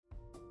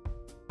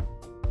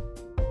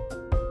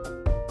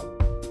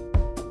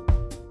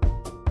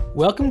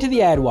Welcome to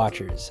the Ad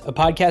Watchers, a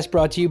podcast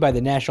brought to you by the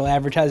National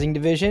Advertising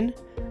Division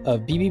of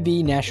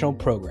BBB National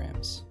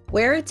Programs.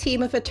 We're a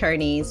team of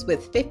attorneys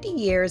with 50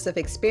 years of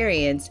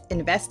experience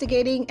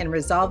investigating and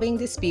resolving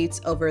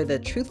disputes over the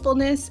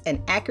truthfulness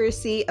and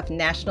accuracy of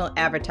national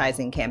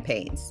advertising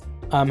campaigns.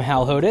 I'm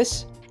Hal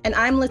Hodis. And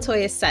I'm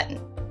Latoya Sutton.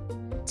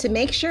 To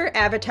make sure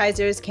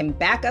advertisers can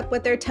back up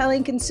what they're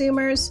telling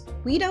consumers,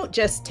 we don't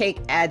just take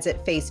ads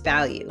at face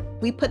value.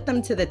 We put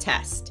them to the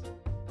test.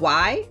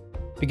 Why?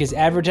 Because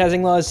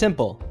advertising law is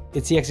simple.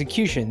 It's the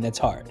execution that's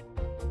hard.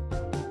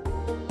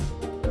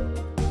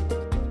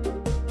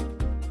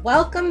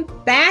 Welcome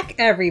back,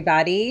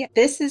 everybody.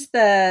 This is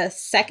the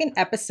second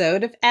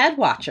episode of Ad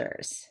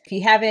Watchers. If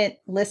you haven't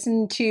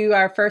listened to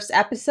our first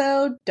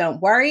episode, don't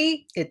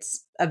worry.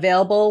 It's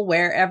available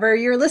wherever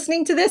you're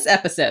listening to this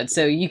episode,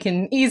 so you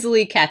can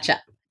easily catch up.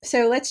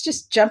 So let's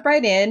just jump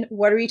right in.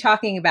 What are we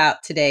talking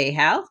about today,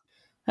 Hal?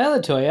 Hi,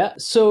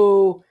 Latoya.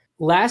 So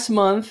last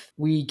month,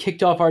 we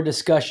kicked off our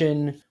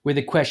discussion with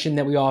a question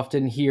that we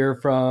often hear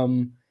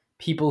from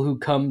people who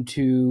come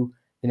to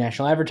the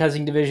National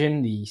Advertising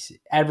Division, the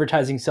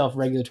Advertising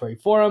Self-Regulatory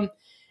Forum.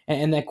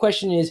 And that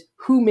question is,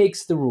 who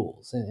makes the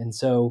rules? And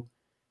so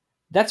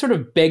that sort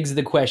of begs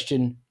the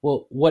question,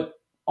 well, what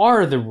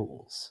are the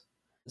rules?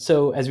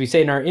 So as we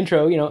say in our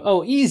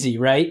intro, easy,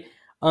 right?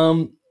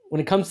 When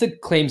it comes to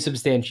claim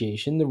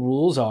substantiation, the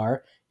rules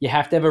are you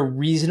have to have a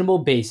reasonable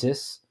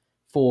basis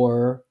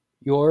for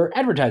your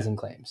advertising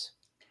claims.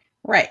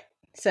 Right.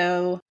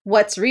 So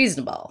what's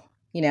reasonable?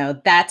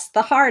 That's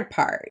the hard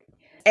part.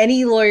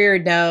 Any lawyer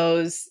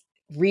knows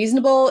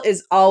reasonable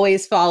is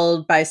always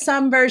followed by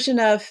some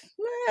version of,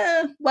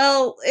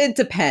 well, it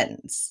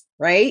depends,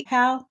 right,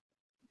 Hal?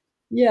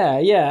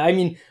 Yeah. I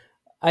mean,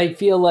 I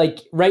feel like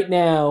right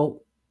now,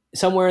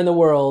 somewhere in the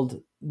world,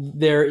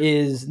 there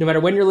is, no matter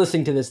when you're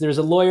listening to this, there's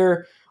a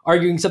lawyer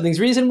arguing something's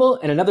reasonable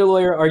and another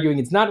lawyer arguing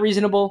it's not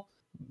reasonable.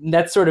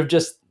 That's sort of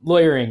just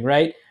lawyering,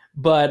 right?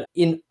 But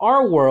in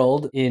our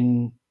world,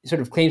 in sort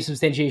of claim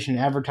substantiation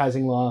and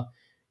advertising law,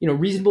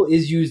 reasonable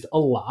is used a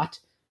lot,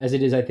 as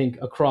it is, I think,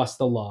 across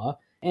the law.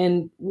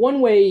 And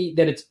one way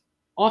that it's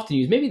often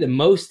used, maybe the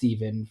most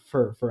even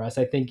for us,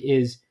 I think,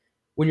 is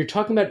when you're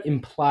talking about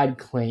implied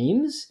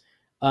claims,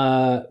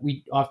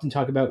 we often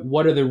talk about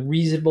what are the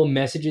reasonable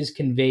messages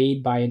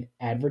conveyed by an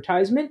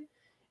advertisement.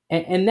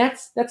 And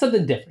that's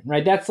something different,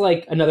 right? That's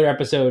like another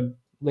episode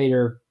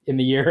later in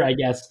the year, I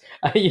guess.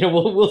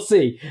 We'll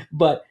see.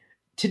 But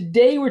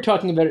today we're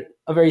talking about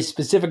a very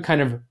specific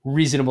kind of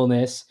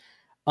reasonableness.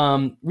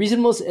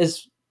 Reasonableness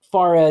as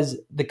far as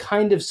the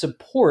kind of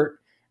support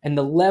and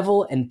the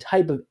level and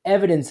type of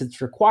evidence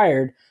that's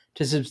required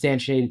to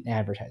substantiate an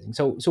advertising.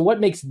 So what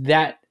makes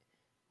that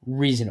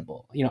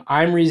reasonable?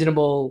 I'm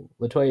reasonable.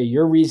 Latoya,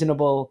 you're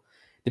reasonable.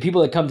 The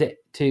people that come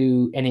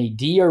to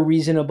NAD are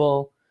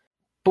reasonable.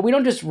 But we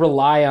don't just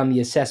rely on the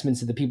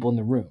assessments of the people in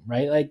the room,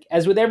 right? Like,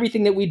 as with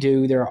everything that we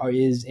do, there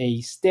is a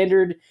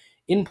standard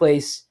in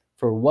place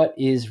for what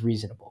is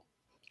reasonable.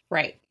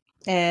 Right.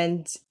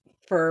 And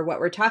for what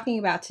we're talking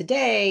about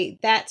today,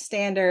 that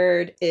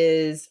standard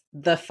is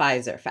the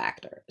Pfizer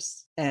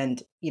factors.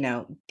 And,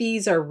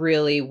 these are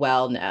really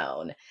well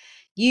known.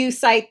 You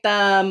cite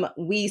them,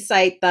 we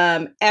cite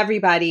them,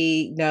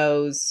 everybody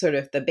knows sort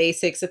of the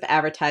basics of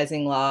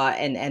advertising law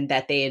and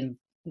that they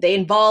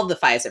involve the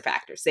Pfizer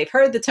factors. They've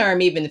heard the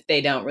term even if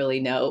they don't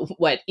really know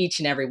what each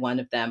and every one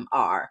of them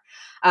are.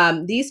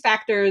 These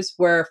factors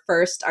were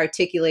first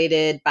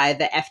articulated by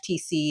the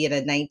FTC in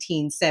a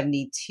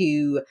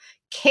 1972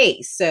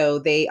 case. So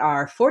they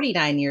are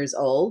 49 years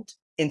old,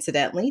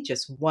 incidentally,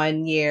 just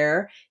 1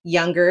 year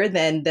younger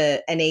than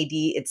the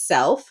NAD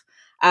itself.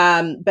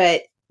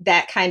 But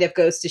that kind of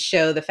goes to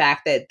show the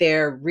fact that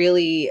they're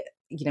really,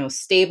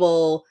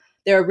 stable.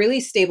 They're a really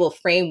stable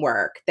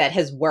framework that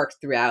has worked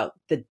throughout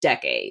the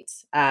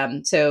decades.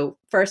 So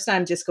first,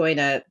 I'm just going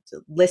to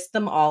list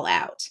them all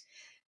out.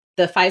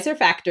 The Pfizer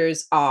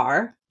factors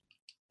are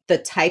the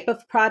type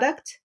of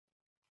product,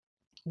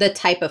 the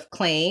type of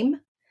claim,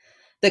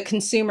 the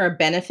consumer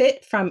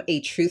benefit from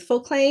a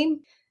truthful claim,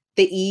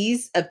 the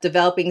ease of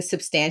developing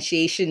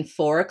substantiation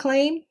for a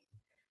claim,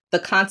 the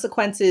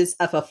consequences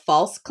of a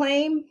false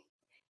claim,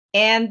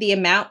 and the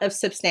amount of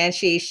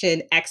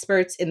substantiation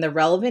experts in the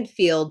relevant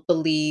field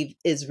believe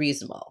is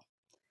reasonable.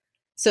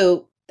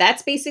 So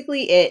that's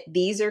basically it.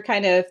 These are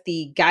kind of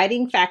the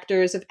guiding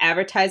factors of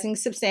advertising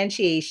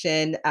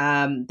substantiation.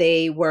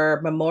 They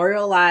were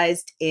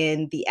memorialized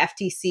in the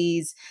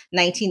FTC's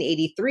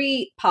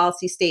 1983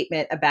 policy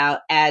statement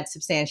about ad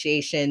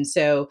substantiation.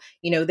 So,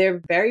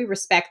 they're very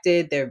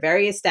respected, they're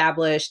very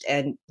established,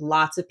 and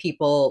lots of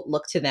people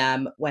look to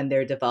them when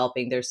they're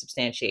developing their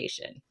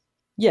substantiation.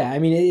 Yeah, I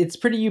mean, it's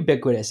pretty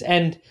ubiquitous.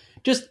 And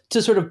just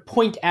to sort of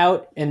point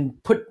out and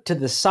put to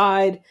the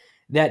side,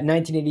 that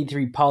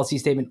 1983 policy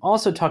statement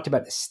also talked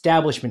about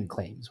establishment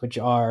claims, which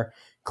are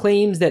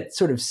claims that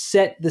sort of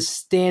set the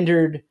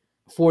standard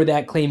for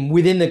that claim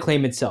within the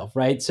claim itself,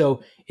 right?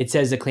 So it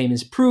says the claim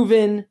is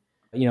proven,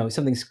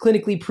 Something's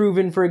clinically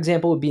proven, for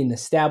example, would be an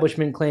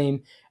establishment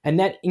claim. And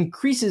that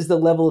increases the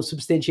level of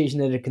substantiation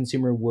that a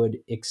consumer would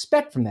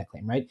expect from that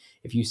claim, right?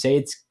 If you say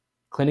it's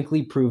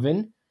clinically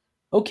proven,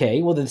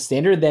 okay, well, the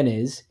standard then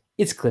is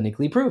it's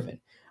clinically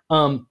proven.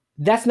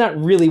 That's not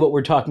really what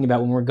we're talking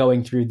about when we're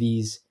going through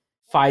these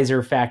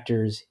Pfizer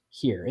factors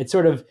here. It's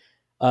sort of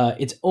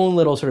its own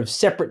little sort of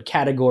separate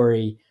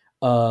category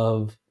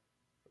of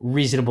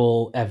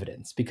reasonable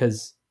evidence,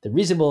 because the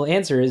reasonable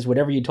answer is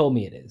whatever you told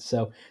me it is.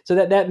 So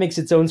that makes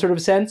its own sort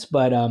of sense,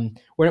 but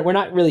we're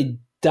not really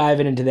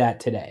diving into that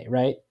today,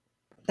 right?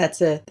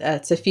 That's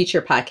a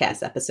future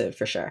podcast episode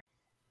for sure.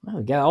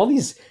 Oh, got all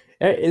these.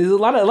 There's a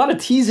lot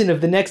of teasing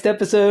of the next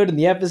episode and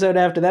the episode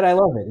after that. I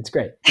love it. It's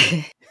great.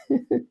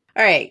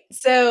 All right.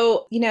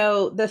 So,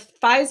 the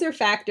Pfizer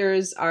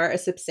factors are a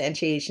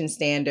substantiation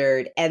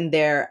standard and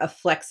they're a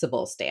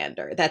flexible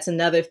standard. That's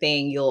another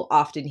thing you'll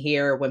often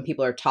hear when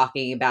people are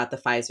talking about the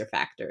Pfizer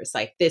factors.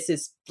 Like, this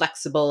is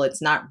flexible.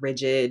 It's not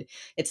rigid.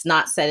 It's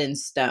not set in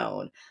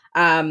stone.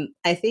 I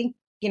think,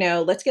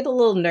 let's get a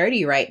little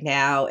nerdy right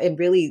now and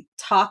really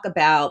talk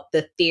about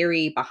the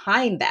theory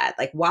behind that.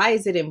 Like, why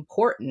is it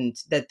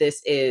important that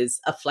this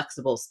is a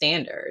flexible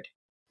standard?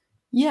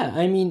 Yeah.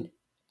 I mean,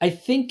 I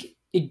think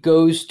it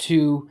goes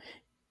to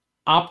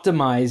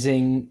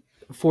optimizing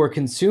for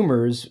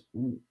consumers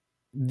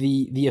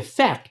the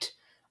effect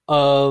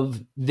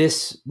of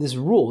this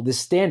rule, this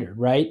standard,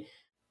 right?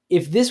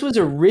 If this was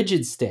a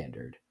rigid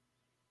standard,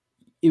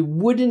 it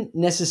wouldn't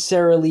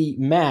necessarily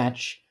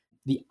match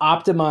the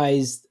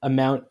optimized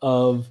amount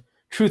of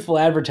truthful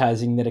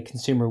advertising that a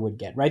consumer would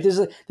get, right?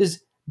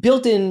 There's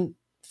built in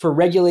for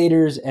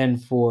regulators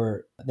and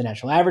for the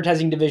National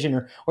Advertising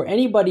Division or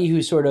anybody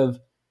who's sort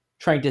of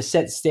trying to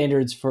set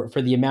standards for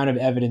the amount of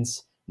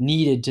evidence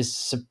needed to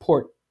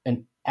support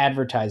an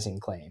advertising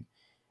claim.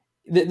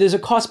 There's a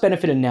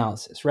cost-benefit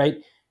analysis, right?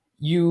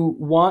 You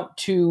want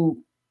to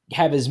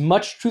have as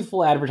much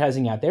truthful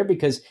advertising out there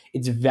because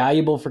it's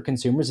valuable for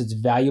consumers, it's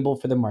valuable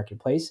for the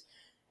marketplace,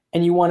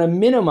 and you want to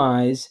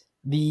minimize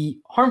the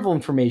harmful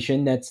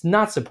information that's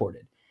not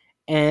supported.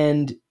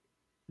 And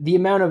the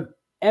amount of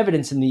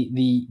evidence and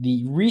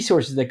the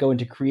resources that go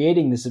into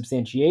creating the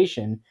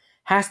substantiation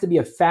has to be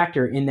a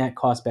factor in that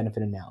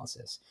cost-benefit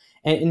analysis.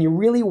 And you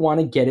really want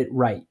to get it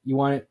right. You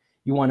want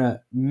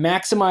to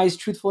maximize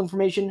truthful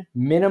information,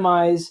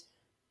 minimize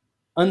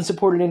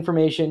unsupported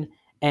information.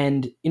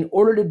 And in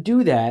order to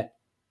do that,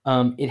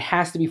 it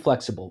has to be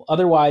flexible.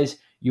 Otherwise,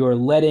 you're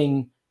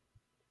letting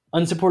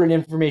unsupported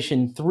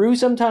information through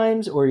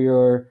sometimes, or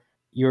you're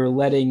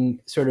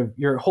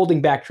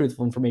holding back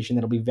truthful information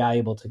that'll be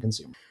valuable to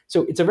consumers.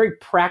 So it's a very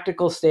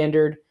practical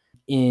standard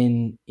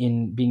in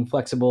being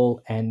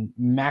flexible and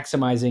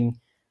maximizing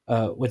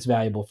what's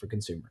valuable for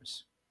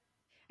consumers.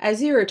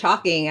 As you were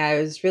talking, I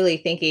was really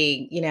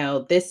thinking,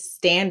 this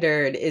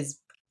standard is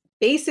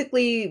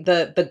basically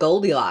the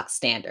Goldilocks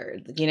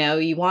standard.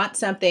 You want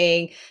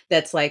something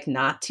that's like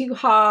not too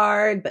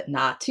hard, but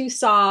not too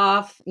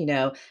soft,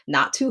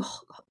 not too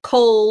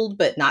cold,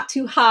 but not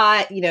too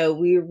hot.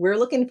 We're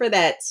looking for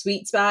that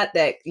sweet spot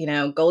that,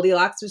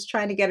 Goldilocks was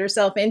trying to get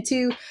herself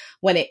into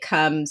when it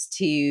comes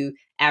to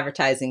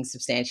advertising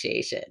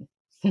substantiation.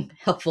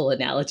 Helpful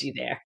analogy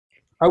there.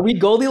 Are we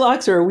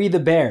Goldilocks or are we the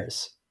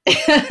bears?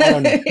 I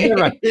don't know. Never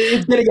mind.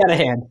 It's getting out of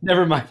hand.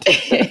 Never mind.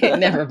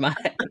 Never mind.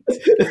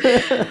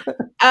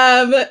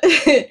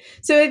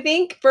 So I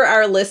think for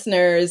our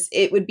listeners,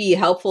 it would be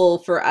helpful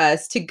for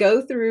us to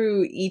go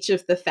through each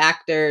of the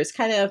factors,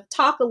 kind of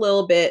talk a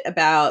little bit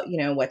about,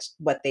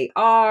 what they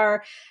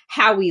are,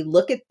 how we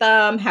look at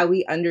them, how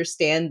we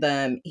understand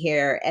them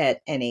here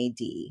at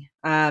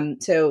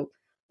NAD. So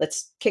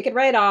let's kick it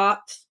right off,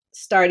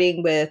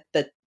 starting with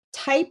the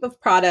type of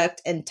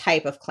product and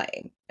type of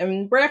claim.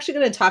 And we're actually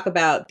going to talk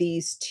about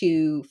these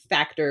two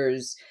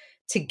factors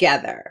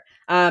together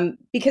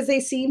because they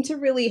seem to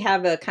really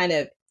have a kind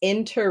of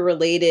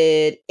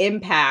interrelated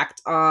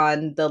impact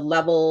on the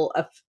level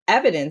of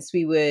evidence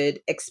we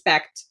would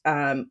expect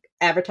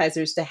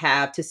advertisers to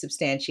have to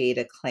substantiate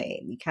a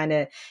claim. You kind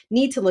of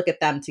need to look at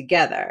them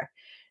together.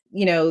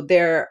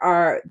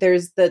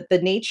 There's the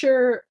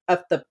nature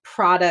of the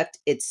product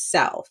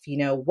itself.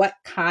 What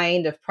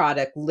kind of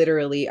product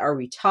literally are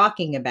we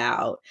talking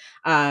about?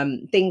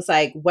 Things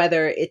like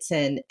whether it's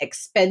an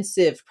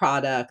expensive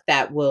product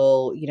that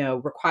will,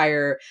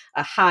 require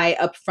a high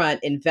upfront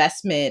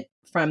investment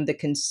from the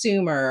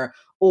consumer,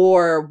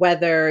 or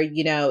whether,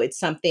 it's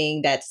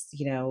something that's,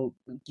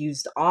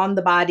 used on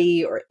the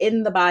body or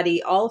in the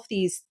body. All of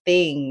these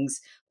things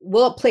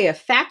will play a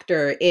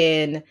factor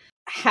in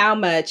how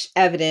much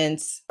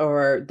evidence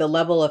or the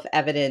level of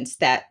evidence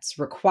that's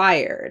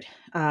required.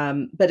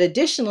 But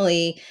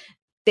additionally,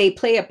 they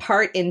play a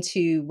part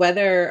into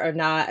whether or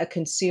not a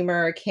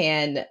consumer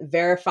can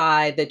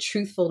verify the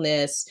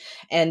truthfulness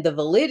and the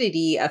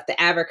validity of the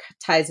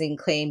advertising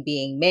claim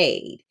being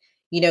made.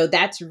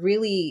 that's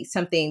really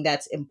something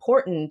that's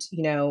important,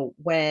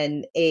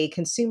 when a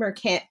consumer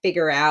can't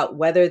figure out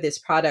whether this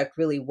product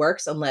really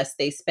works unless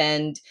they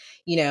spend,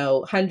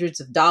 hundreds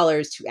of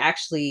dollars to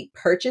actually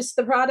purchase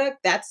the product.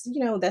 That's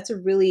a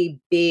really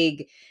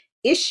big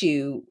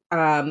issue.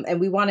 And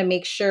we want to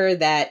make sure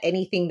that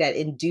anything that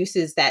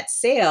induces that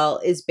sale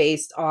is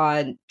based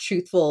on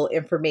truthful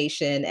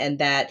information and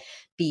that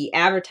the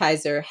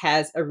advertiser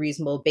has a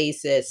reasonable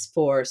basis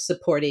for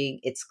supporting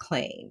its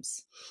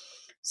claims.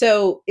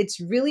 So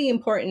it's really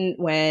important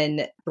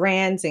when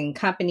brands and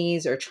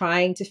companies are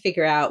trying to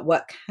figure out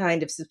what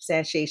kind of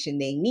substantiation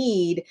they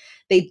need.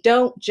 They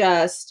don't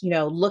just,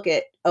 look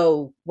at,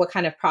 oh, what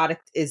kind of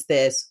product is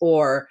this?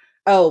 Or,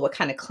 oh, what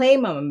kind of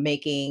claim am I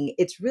making?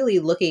 It's really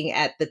looking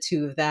at the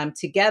two of them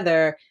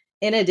together,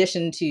 in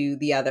addition to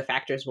the other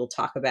factors we'll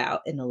talk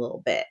about in a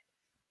little bit.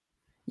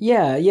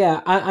 Yeah,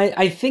 yeah.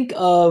 I think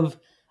of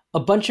a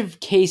bunch of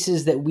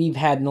cases that we've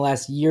had in the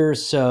last year or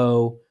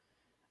so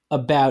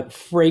about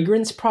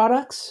fragrance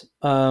products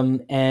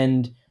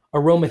and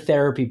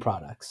aromatherapy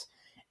products.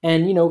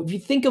 And, if you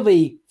think of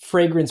a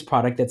fragrance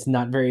product that's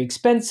not very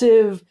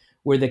expensive,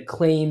 where the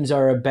claims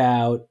are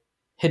about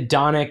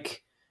hedonic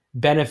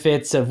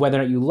benefits of whether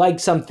or not you like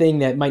something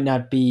that might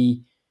not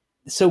be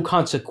so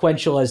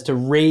consequential as to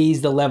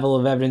raise the level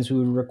of evidence we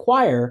would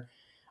require,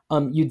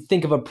 you'd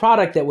think of a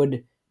product that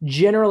would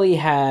generally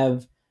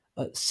have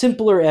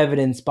simpler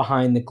evidence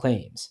behind the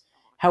claims.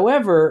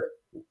 However,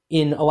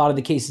 in a lot of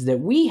the cases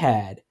that we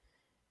had,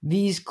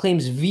 these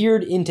claims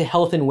veered into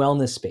health and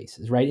wellness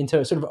spaces, right?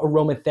 Into sort of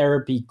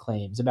aromatherapy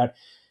claims about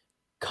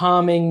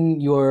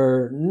calming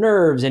your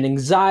nerves and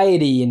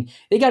anxiety. And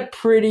they got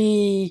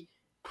pretty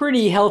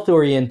health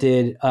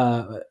oriented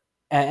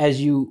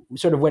as you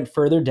sort of went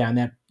further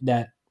down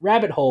that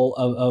rabbit hole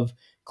of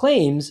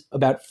claims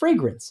about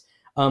fragrance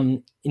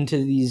into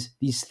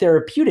these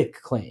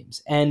therapeutic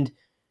claims. And,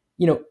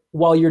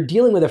 while you're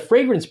dealing with a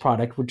fragrance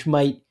product, which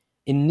might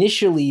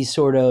initially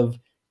sort of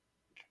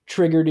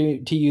trigger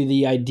to you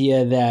the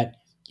idea that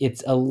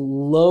it's a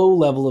low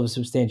level of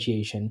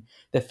substantiation,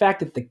 the fact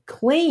that the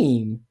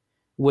claim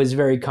was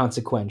very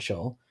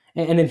consequential,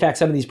 and in fact,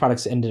 some of these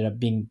products ended up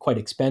being quite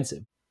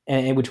expensive,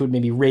 and which would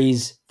maybe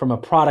raise, from a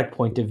product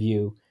point of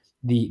view,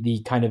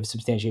 the kind of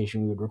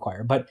substantiation we would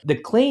require. But the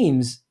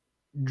claims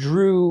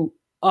drew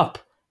up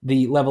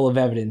the level of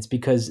evidence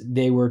because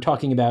they were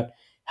talking about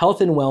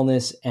health and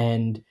wellness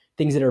and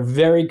things that are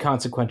very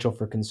consequential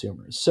for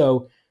consumers.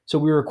 So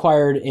we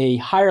required a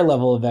higher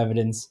level of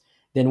evidence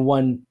than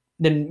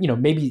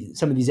maybe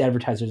some of these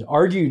advertisers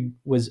argued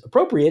was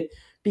appropriate,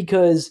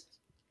 because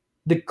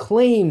the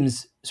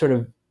claims sort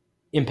of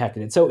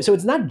impacted it. So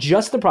it's not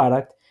just the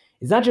product,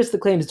 it's not just the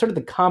claims, it's sort of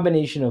the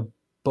combination of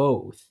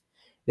both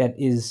that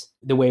is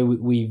the way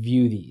we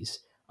view these.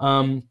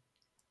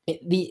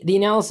 The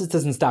analysis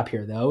doesn't stop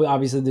here, though.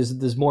 Obviously,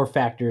 there's more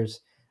factors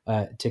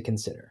to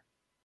consider.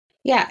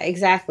 Yeah,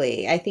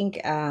 exactly. I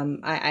think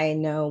I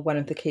know one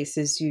of the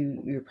cases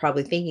you're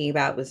probably thinking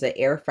about was the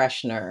air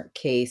freshener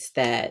case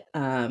that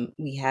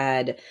we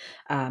had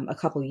a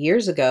couple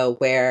years ago,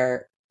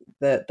 where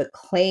the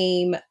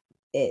claim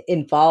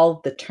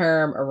involved the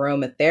term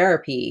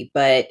aromatherapy,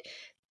 but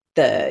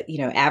the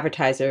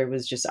advertiser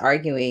was just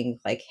arguing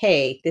like,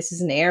 hey, this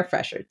is an air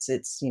freshener.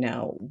 It's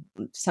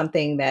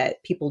something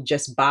that people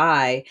just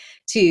buy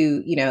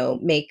to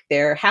make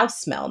their house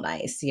smell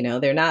nice.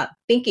 They're not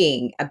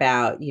thinking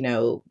about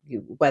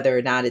whether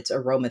or not it's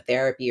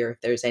aromatherapy or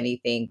if there's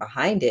anything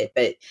behind it.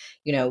 But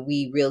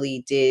we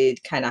really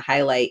did kind of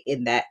highlight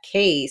in that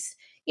case,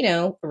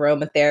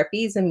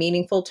 aromatherapy is a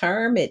meaningful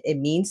term. It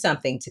means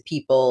something to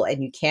people.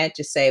 And you can't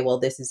just say, well,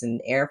 this is an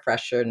air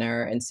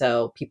freshener. And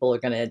so people are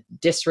going to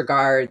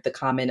disregard the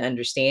common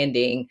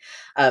understanding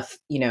of,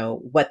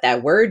 what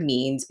that word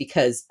means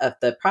because of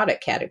the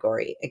product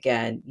category.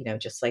 Again,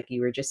 just like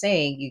you were just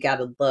saying, you got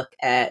to look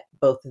at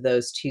both of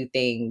those two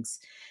things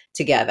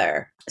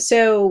together.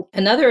 So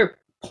another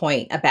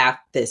point about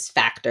this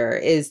factor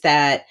is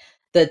that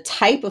the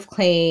type of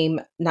claim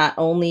not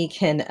only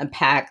can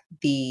impact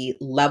the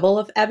level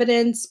of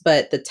evidence,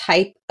 but the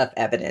type of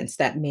evidence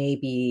that may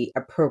be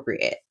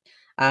appropriate.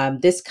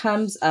 This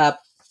comes up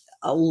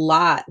a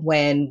lot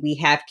when we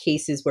have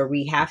cases where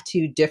we have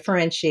to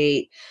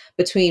differentiate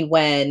between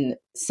when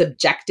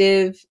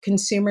subjective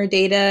consumer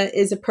data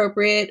is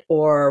appropriate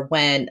or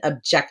when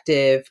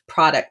objective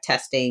product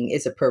testing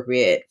is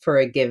appropriate for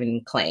a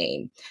given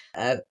claim.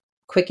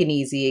 Quick and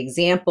easy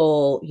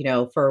example,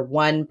 for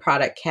one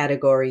product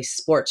category,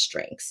 sports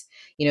drinks.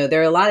 There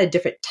are a lot of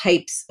different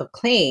types of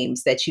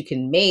claims that you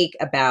can make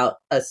about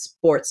a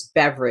sports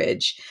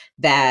beverage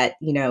that,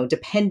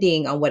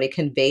 depending on what it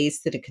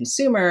conveys to the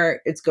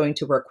consumer, it's going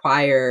to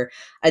require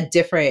a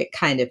different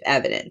kind of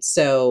evidence.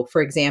 So,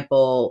 for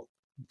example,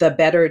 the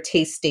better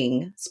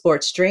tasting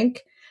sports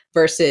drink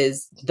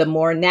versus the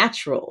more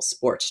natural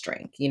sports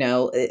drink.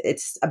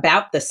 It's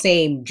about the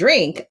same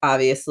drink,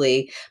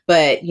 obviously,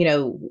 but,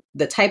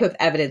 the type of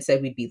evidence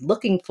that we'd be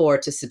looking for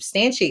to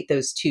substantiate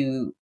those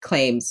two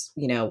claims,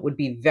 would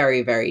be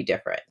very, very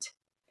different.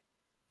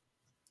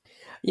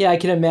 Yeah, I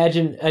can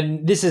imagine,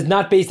 and this is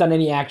not based on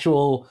any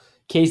actual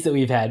case that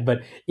we've had,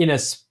 but in a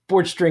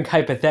sports drink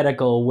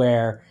hypothetical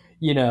where,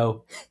 you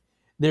know,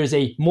 there's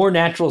a more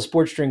natural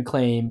sports drink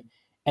claim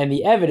and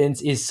the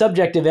evidence is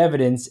subjective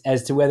evidence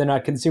as to whether or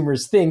not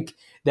consumers think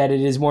that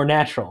it is more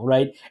natural,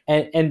 right?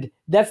 And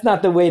that's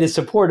not the way to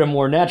support a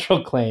more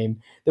natural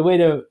claim. The way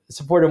to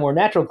support a more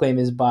natural claim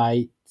is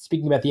by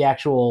speaking about the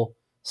actual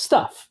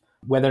stuff,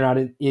 whether or not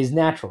it is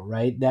natural,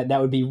 right? That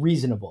would be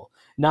reasonable,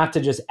 not to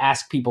just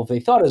ask people if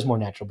they thought it was more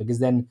natural, because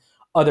then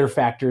other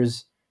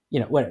factors,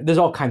 there's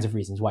all kinds of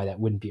reasons why that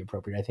wouldn't be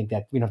appropriate. I think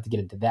that we don't have to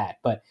get into that,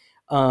 but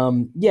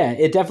yeah,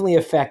 it definitely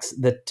affects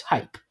the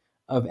type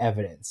of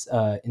evidence,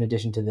 in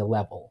addition to the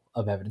level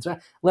of evidence.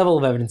 Level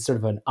of evidence is sort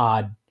of an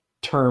odd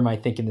term, I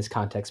think, in this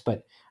context,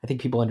 but I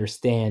think people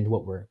understand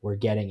what we're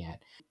getting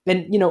at.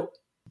 And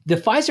the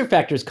Pfizer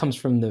factors comes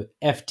from the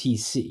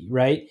FTC,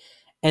 right?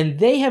 And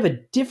they have a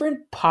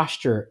different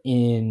posture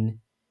in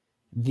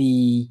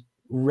the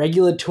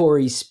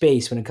regulatory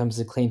space when it comes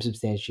to claim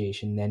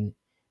substantiation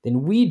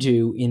than we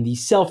do in the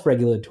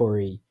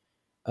self-regulatory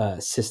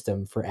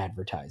system for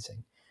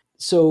advertising.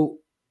 So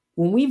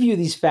when we view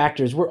these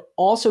factors, we're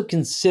also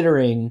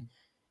considering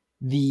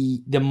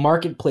the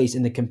marketplace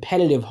and the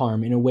competitive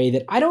harm in a way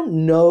that I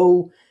don't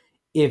know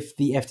if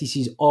the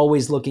FTC is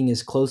always looking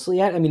as closely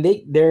at. I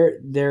mean, they're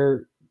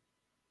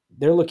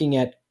looking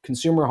at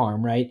consumer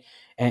harm, right,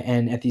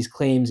 and at these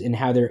claims and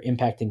how they're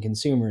impacting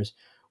consumers.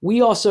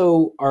 We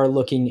also are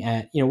looking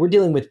at, we're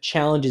dealing with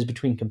challenges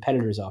between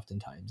competitors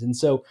oftentimes, and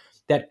so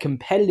that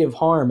competitive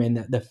harm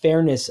and the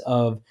fairness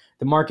of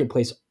the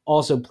marketplace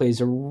also plays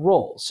a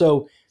role.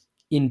 So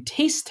in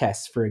taste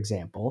tests, for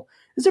example,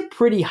 there's a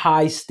pretty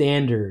high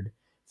standard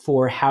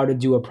for how to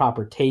do a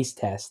proper taste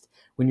test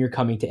when you're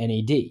coming to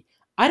NAD.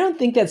 I don't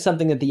think that's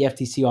something that the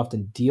FTC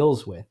often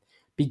deals with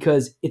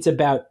because it's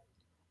about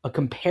a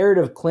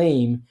comparative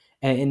claim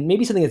and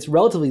maybe something that's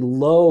relatively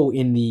low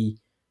in the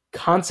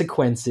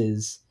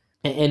consequences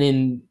and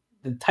in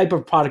the type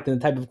of product and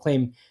the type of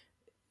claim,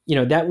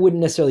 that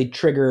wouldn't necessarily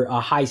trigger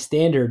a high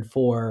standard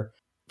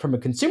from a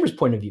consumer's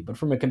point of view, but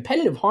from a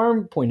competitive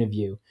harm point of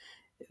view,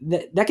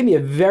 that can be a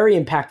very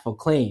impactful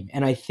claim.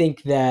 And I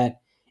think that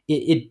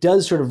it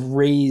does sort of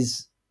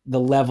raise the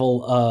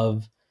level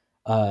of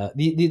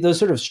those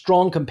sort of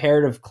strong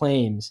comparative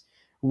claims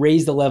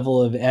raise the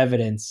level of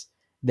evidence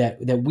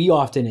that we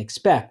often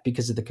expect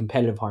because of the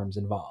competitive harms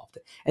involved.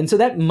 And so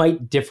that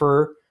might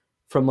differ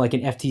from like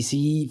an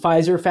FTC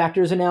Pfizer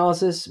factors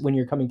analysis when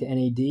you're coming to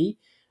NAD.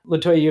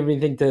 Latoya, you have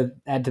anything to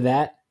add to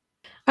that?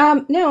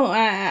 No,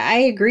 I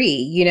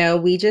agree.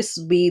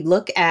 We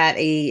look at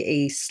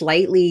a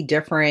slightly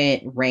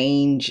different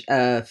range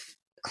of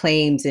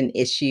claims and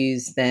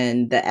issues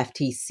than the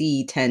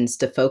FTC tends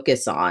to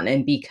focus on.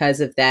 And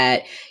because of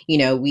that,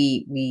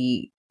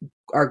 we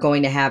are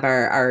going to have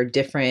our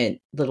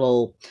different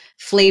little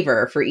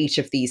flavor for each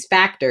of these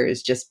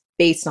factors just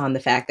based on the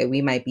fact that we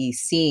might be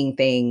seeing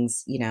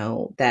things,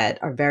 that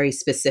are very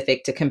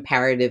specific to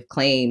comparative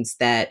claims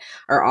that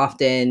are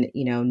often,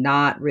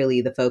 not really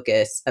the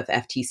focus of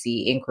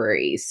FTC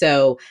inquiries.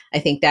 So I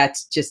think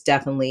that's just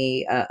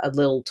definitely a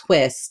little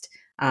twist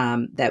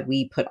that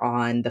we put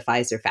on the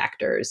Pfizer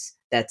factors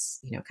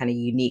that's, kind of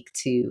unique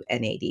to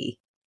NAD.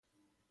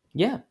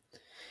 Yeah.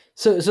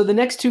 So the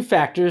next two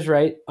factors,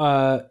 right,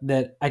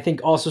 that I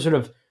think also sort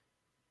of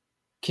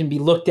can be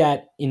looked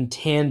at in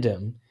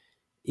tandem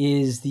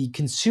is the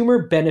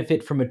consumer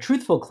benefit from a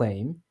truthful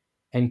claim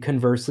and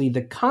conversely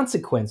the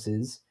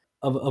consequences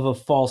of a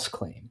false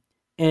claim.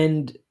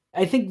 And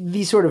I think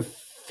these sort of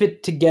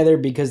fit together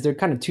because they're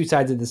kind of two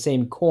sides of the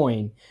same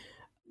coin.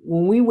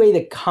 When we weigh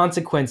the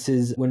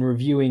consequences when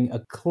reviewing a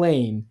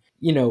claim,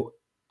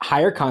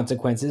 higher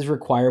consequences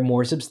require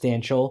more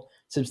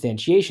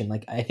substantiation.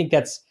 Like I think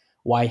that's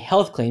why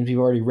health claims, we've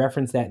already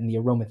referenced that in the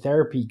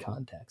aromatherapy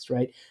context,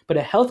 right? But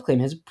a health claim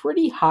has a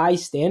pretty high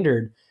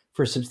standard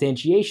for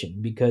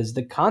substantiation because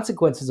the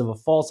consequences of a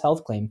false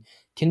health claim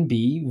can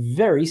be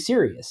very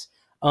serious.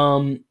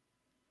 And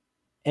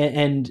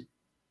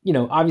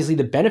obviously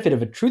the benefit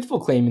of a truthful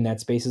claim in that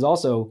space is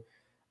also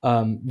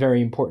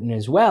very important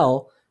as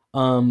well.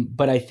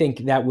 But I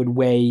think that would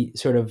weigh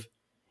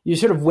you're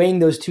sort of weighing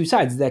those two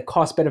sides, that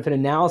cost benefit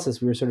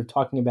analysis we were sort of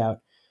talking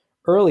about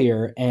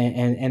earlier,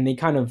 and they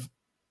kind of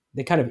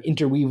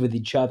interweave with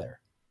each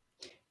other.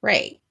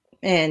 Right.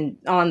 And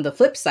on the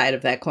flip side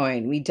of that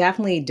coin, we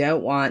definitely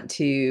don't want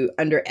to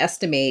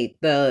underestimate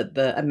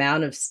the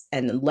amount of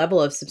and level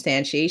of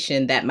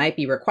substantiation that might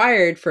be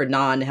required for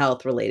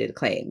non-health related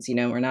claims.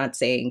 We're not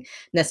saying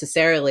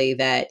necessarily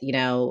that,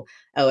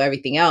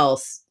 everything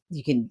else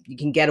you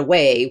can get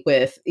away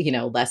with,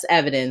 less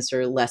evidence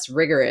or less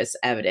rigorous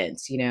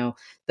evidence.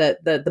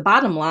 The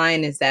bottom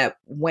line is that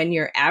when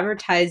you're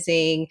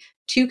advertising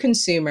to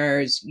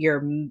consumers,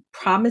 you're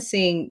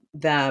promising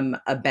them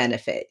a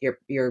benefit.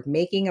 You're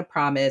making a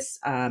promise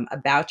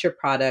about your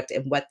product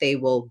and what they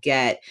will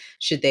get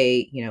should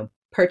they,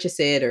 purchase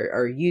it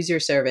or use your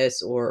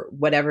service or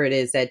whatever it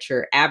is that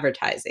you're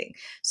advertising.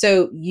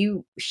 So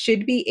you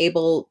should be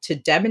able to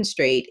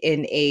demonstrate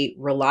in a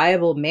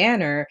reliable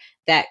manner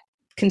that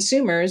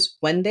consumers,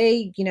 when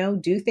they,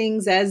 do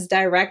things as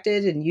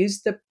directed and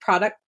use the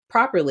product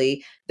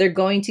properly, they're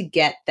going to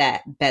get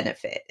that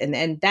benefit.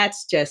 And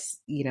that's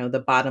just,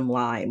 the bottom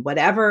line.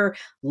 Whatever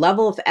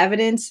level of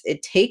evidence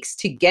it takes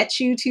to get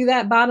you to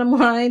that bottom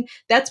line,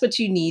 that's what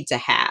you need to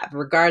have,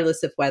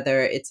 regardless of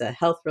whether it's a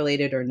health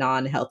related or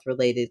non-health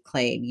related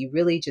claim. You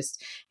really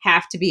just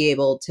have to be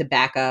able to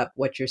back up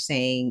what you're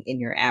saying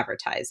in your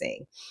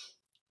advertising.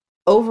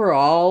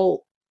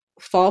 Overall,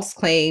 false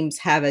claims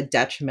have a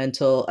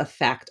detrimental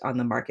effect on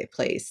the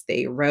marketplace.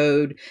 They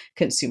erode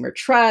consumer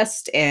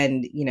trust,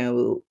 and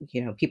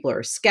people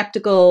are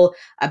skeptical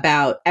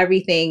about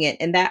everything,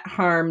 and that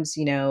harms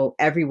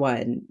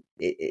everyone.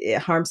 It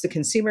harms the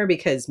consumer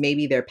because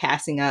maybe they're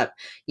passing up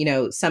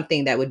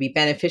something that would be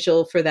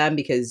beneficial for them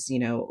because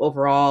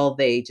overall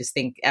they just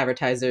think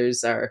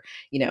advertisers are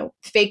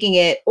faking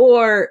it,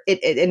 or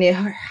it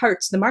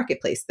hurts the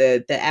marketplace.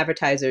 The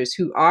advertisers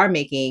who are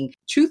making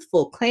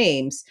truthful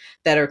claims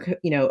that are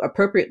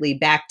appropriately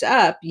backed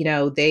up,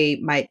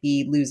 they might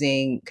be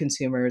losing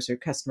consumers or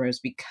customers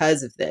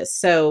because of this.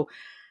 So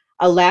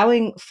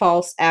allowing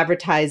false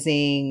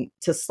advertising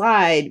to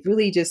slide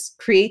really just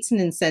creates an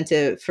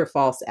incentive for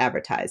false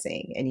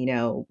advertising. And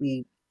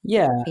we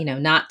Yeah.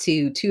 not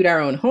to toot our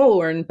own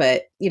horn,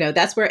 but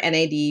that's where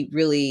NAD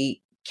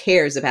really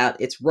cares about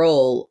its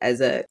role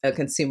as a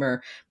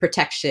consumer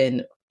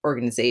protection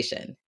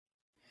organization.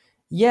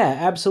 Yeah,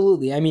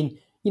 absolutely. I mean,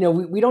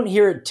 we don't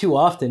hear it too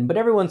often, but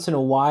every once in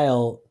a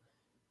while,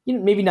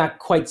 maybe not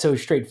quite so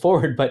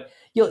straightforward, but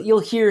you'll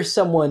hear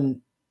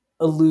someone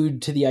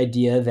allude to the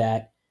idea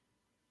that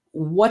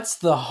what's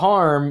the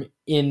harm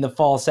in the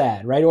false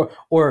ad, right? Or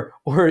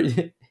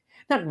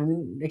not.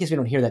 I guess we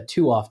don't hear that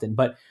too often,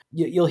 but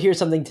you'll hear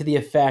something to the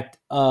effect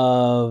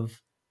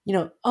of,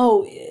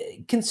 oh,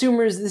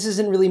 consumers, this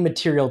isn't really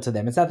material to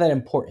them. It's not that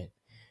important.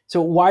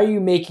 So why are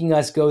you making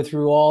us go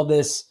through all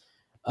this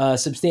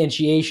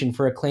substantiation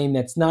for a claim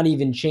that's not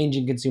even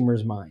changing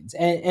consumers' minds?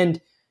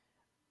 And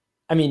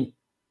I mean,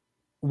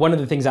 one of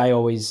the things I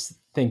always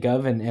think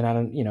of, and I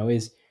don't,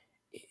 is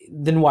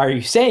then why are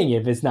you saying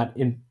it if it's not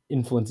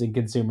influencing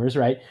consumers,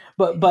 right?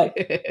 But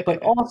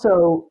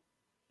also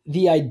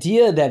the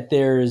idea that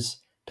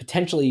there's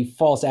potentially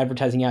false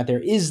advertising out there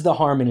is the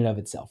harm in and of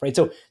itself, right?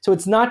 So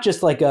it's not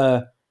just like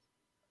an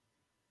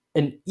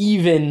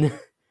even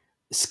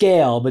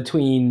scale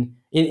between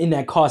in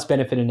that cost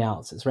benefit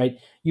analysis, right?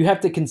 You have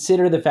to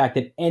consider the fact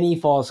that any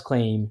false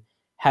claim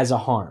has a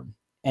harm,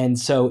 and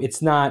so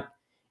it's not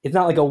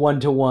like a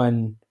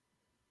one-to-one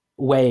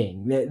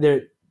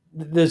weighing.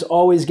 There's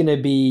always going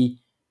to be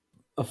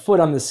a foot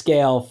on the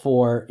scale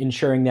for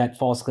ensuring that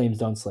false claims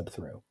don't slip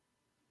through.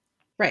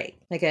 Right.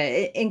 Like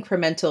an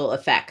incremental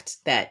effect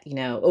that,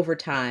 over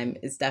time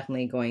is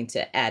definitely going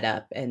to add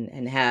up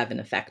and have an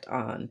effect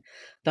on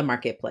the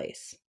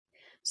marketplace.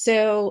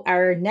 So,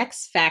 our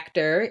next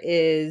factor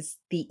is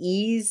the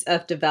ease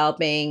of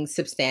developing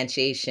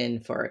substantiation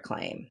for a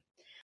claim.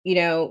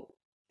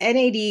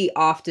 NAD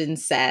often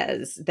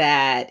says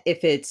that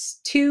if it's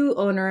too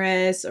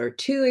onerous or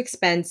too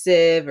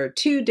expensive or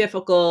too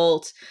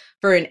difficult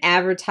for an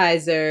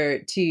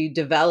advertiser to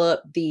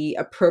develop the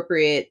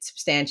appropriate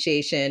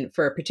substantiation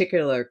for a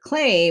particular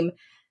claim,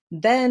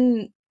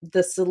 then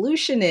the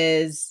solution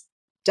is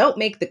don't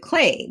make the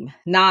claim,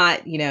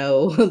 not,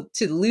 to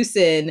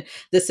loosen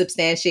the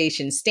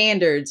substantiation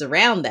standards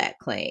around that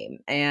claim.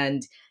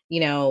 And,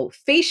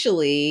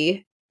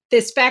 facially,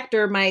 this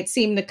factor might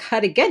seem to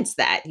cut against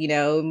that,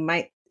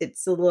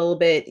 it's a little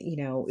bit,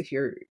 if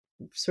you're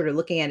sort of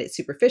looking at it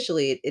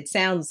superficially, it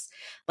sounds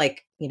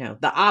like,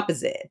 the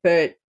opposite.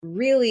 But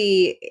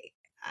really,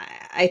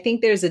 I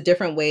think there's a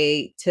different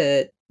way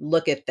to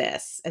look at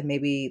this. And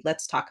maybe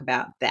let's talk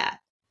about that.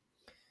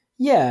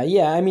 Yeah.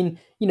 I mean,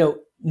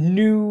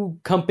 new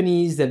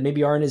companies that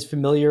maybe aren't as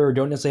familiar or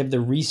don't necessarily have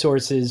the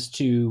resources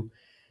to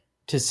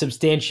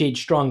substantiate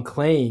strong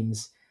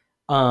claims.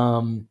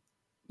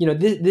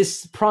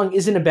 This prong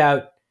isn't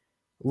about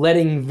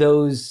letting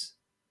those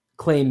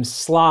claims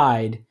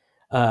slide,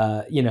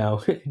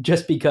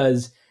 just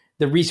because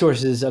the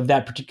resources of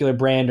that particular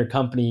brand or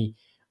company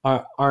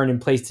aren't in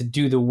place to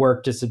do the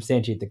work to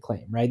substantiate the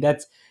claim, right?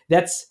 That's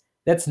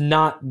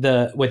not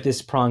what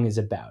this prong is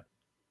about.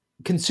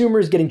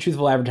 Consumers getting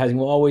truthful advertising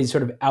will always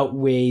sort of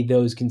outweigh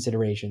those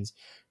considerations,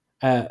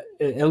 at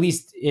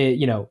least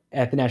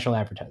at the National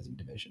Advertising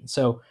Division.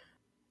 So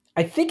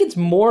I think it's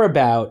more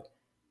about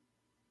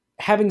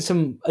having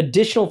some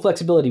additional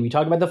flexibility. We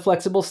talk about the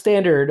flexible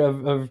standard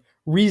of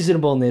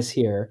reasonableness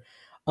here.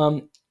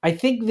 I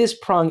think this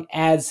prong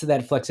adds to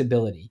that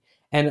flexibility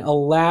and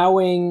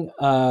allowing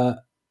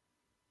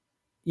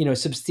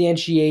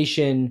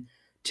substantiation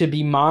to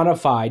be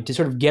modified to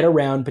sort of get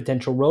around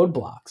potential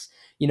roadblocks.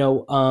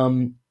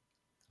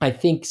 I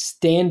think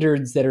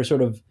standards that are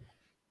sort of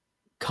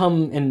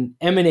come and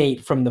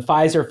emanate from the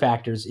Pfizer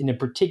factors in a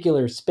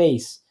particular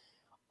space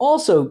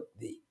also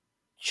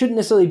shouldn't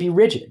necessarily be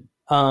rigid.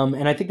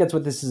 And I think that's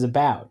what this is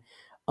about.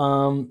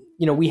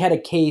 We had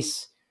a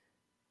case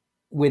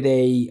with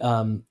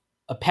a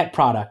pet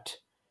product.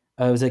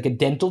 It was like a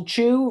dental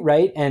chew,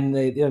 right? And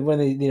when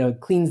they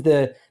cleans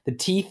the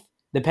teeth,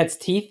 the pet's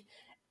teeth,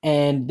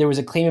 and there was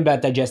a claim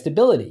about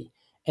digestibility.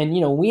 And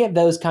we have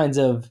those kinds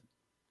of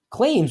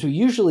claims. We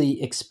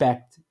usually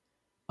expect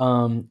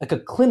like a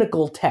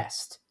clinical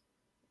test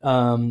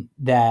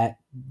that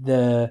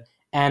the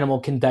animal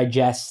can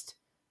digest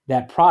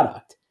that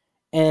product.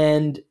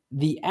 And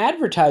the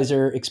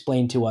advertiser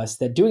explained to us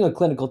that doing a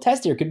clinical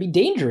test here could be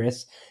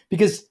dangerous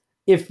because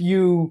if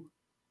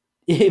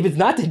it's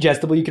not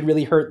digestible, you could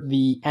really hurt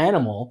the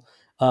animal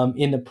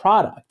in the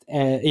product,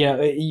 and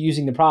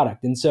using the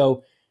product. And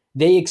so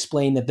they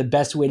explained that the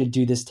best way to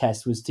do this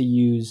test was to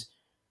use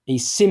a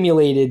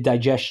simulated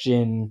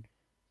digestion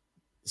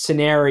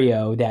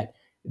scenario that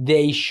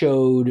they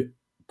showed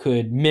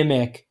could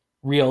mimic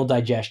real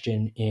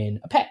digestion in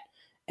a pet.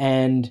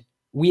 And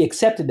we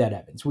accepted that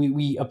evidence.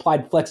 We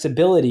applied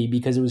flexibility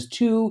because it was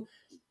too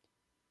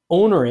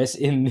onerous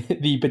in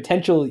the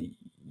potential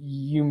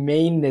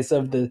humaneness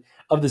of the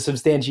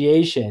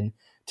substantiation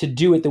to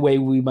do it the way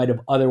we might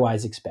have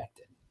otherwise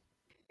expected.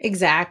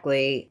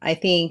 Exactly. I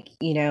think,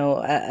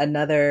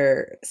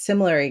 another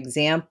similar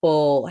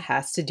example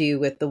has to do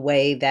with the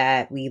way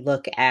that we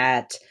look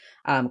at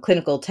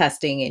clinical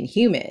testing in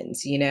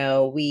humans.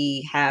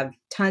 We have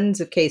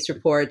tons of case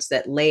reports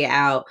that lay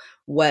out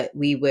what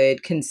we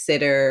would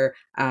consider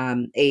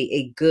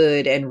a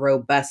good and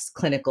robust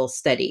clinical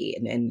study.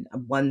 And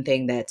one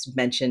thing that's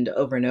mentioned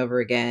over and over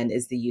again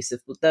is the use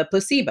of the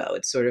placebo.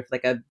 It's sort of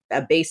like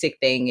a basic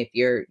thing. If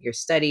your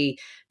study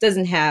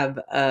doesn't have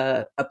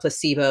a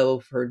placebo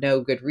for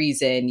no good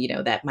reason,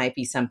 that might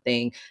be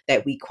something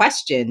that we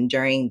question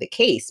during the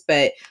case.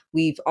 But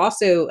we've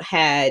also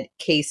had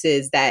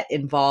cases that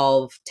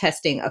involve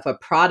testing of a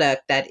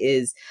product that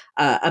is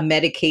a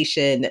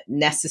medication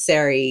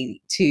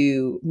necessary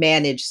to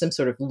manage some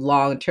sort of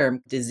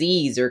long-term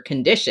disease or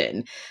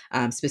condition.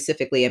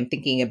 Specifically, I'm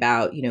thinking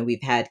about,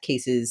 we've had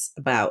cases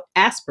about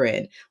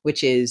aspirin,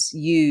 which is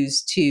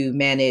used to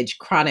manage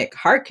chronic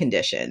heart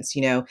conditions.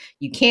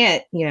 You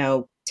can't,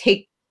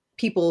 take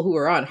people who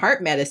are on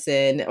heart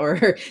medicine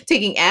or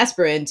taking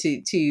aspirin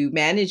to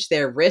manage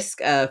their risk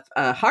of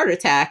a heart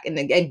attack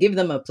and give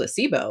them a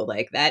placebo.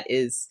 Like that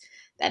is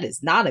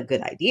not a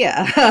good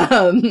idea.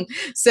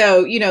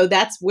 So,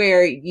 that's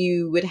where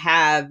you would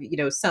have,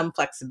 some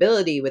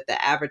flexibility with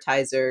the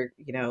advertiser,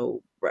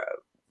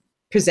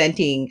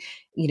 presenting,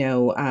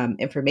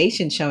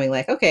 information showing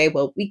like, okay,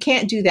 well, we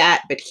can't do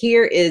that, but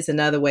here is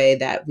another way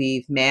that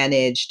we've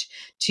managed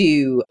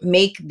to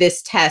make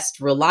this test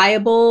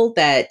reliable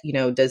that,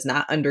 does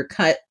not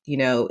undercut,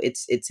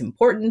 its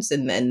importance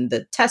and then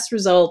the test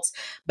results,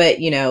 but,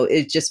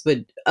 it just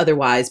would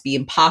otherwise be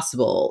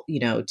impossible,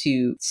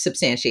 to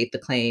substantiate the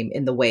claim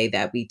in the way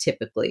that we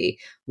typically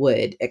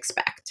would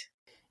expect.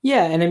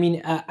 Yeah. And I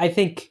mean, I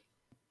think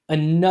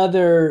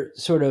another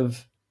sort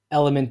of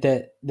element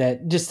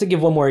that just to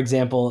give one more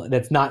example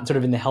that's not sort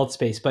of in the health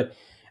space, but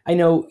I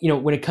know,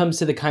 when it comes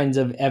to the kinds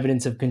of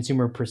evidence of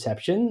consumer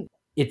perception,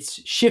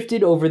 it's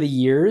shifted over the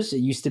years. It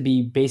used to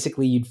be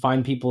basically you'd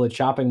find people at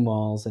shopping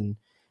malls and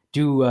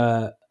do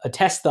a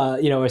test,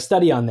 a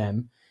study on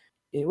them.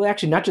 Well,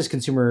 actually, not just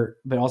consumer,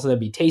 but also there'd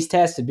be taste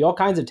tests. It'd be all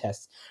kinds of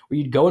tests where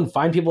you'd go and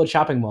find people at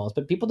shopping malls,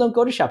 but people don't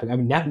go to shopping. I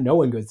mean, now no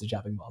one goes to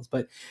shopping malls,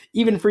 but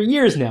even for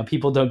years now,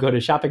 people don't go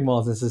to shopping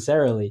malls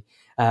necessarily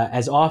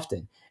as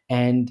often.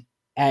 And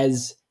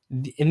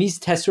these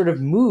tests sort of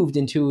moved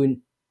into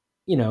an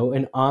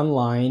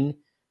online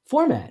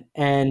format.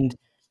 And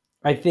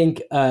I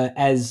think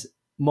as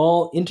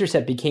mall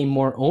intercept became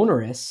more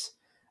onerous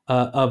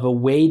of a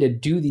way to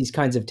do these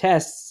kinds of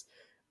tests,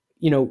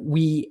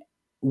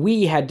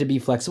 we had to be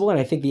flexible, and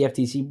I think the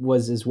FTC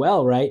was as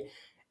well, right?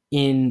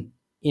 In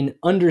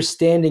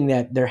understanding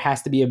that there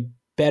has to be a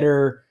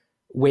better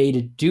way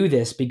to do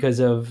this because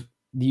of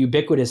the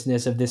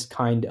ubiquitousness of this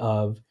kind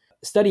of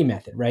study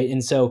method, right?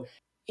 And so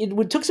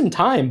it took some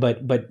time,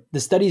 but the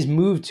studies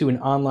moved to an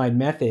online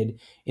method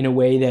in a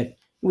way that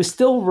was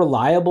still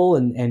reliable,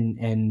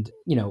 and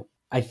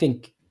I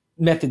think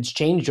methods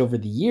changed over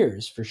the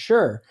years for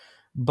sure,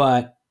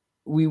 but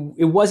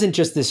it wasn't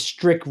just this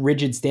strict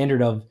rigid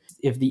standard of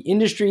if the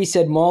industry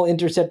said mall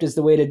intercept is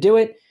the way to do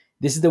it,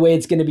 this is the way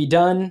it's going to be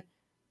done.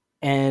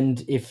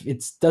 And if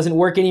it doesn't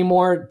work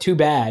anymore, too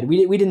bad.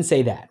 We didn't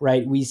say that,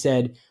 right? We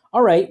said,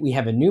 all right, we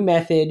have a new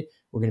method.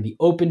 We're going to be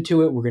open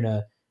to it. We're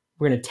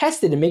going to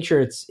test it and make sure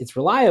it's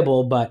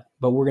reliable, but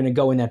we're going to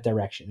go in that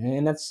direction.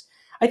 And that's,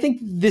 I think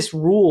this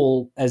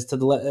rule as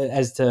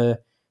to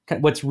kind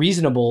of what's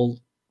reasonable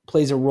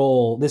plays a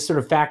role. This sort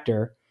of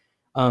factor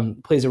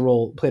played a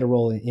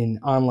role in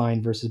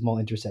online versus mall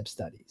intercept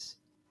studies.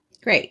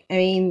 Great. I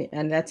mean,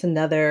 and that's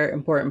another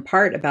important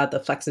part about the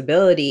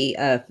flexibility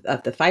of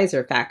the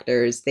Pfizer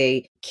factors.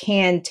 They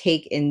can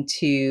take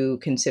into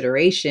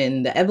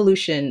consideration the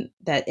evolution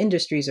that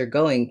industries are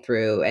going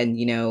through and,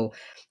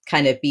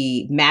 kind of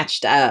be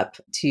matched up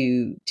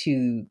to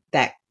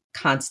that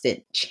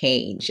constant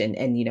change and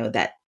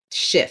that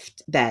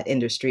shift that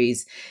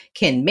industries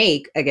can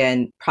make.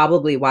 Again,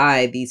 probably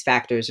why these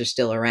factors are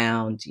still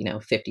around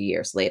 50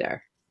 years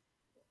later.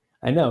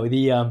 I know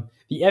the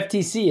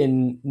FTC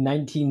in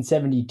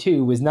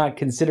 1972 was not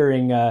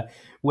considering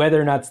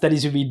whether or not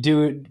studies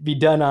would be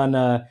done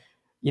on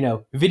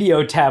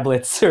video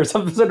tablets or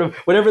some sort of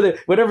whatever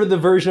the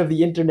version of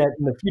the internet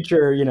in the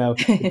future,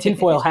 the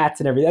tinfoil hats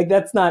and everything. Like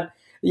that's not,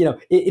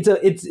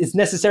 it's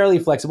necessarily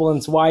flexible, and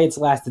it's why it's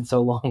lasted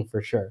so long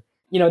for sure.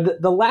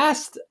 The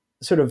last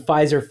sort of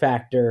Pfizer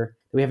factor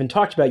that we haven't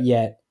talked about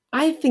yet,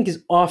 I think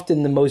is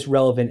often the most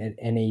relevant at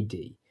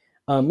NAD.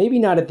 Maybe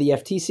not at the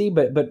FTC,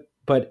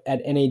 but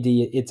at NAD,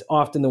 it's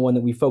often the one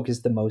that we focus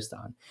the most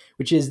on,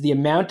 which is the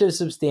amount of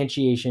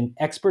substantiation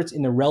experts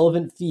in the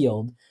relevant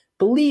field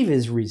believe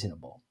is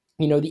reasonable.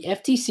 The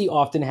FTC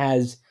often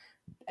has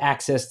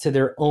access to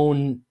their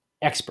own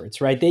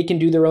experts, right? They can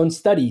do their own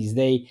studies.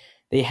 They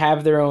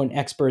have their own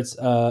experts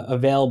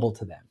available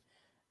to them.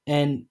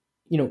 And,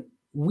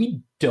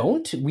 we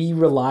don't. We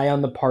rely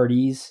on the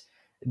parties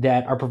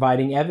that are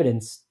providing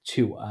evidence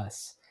to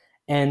us.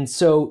 And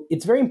so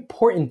it's very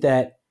important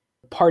that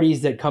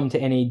parties that come to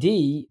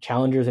NAD,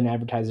 challengers and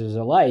advertisers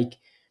alike,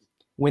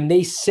 when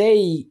they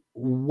say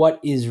what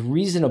is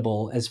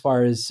reasonable as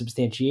far as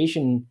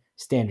substantiation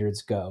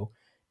standards go,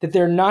 that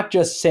they're not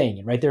just saying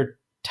it, right? They're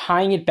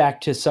tying it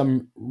back to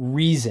some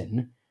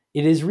reason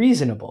it is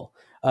reasonable.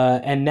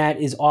 And that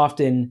is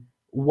often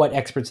what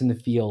experts in the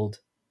field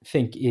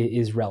think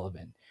is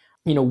relevant.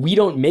 We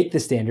don't make the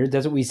standards.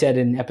 That's what we said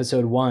in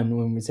episode 1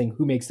 when we're saying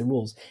who makes the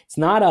rules. It's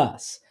not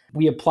us.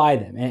 We apply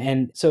them.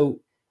 And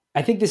so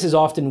I think this is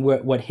often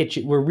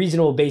where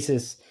reasonable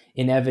basis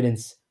in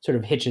evidence sort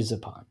of hitches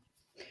upon.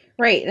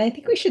 Right. And I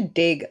think we should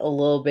dig a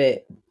little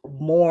bit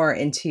more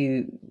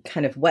into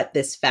kind of what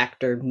this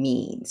factor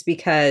means,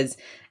 because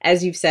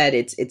as you've said,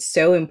 it's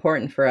so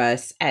important for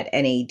us at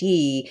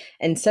NAD.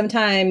 And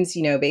sometimes,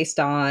 based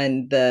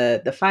on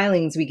the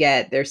filings we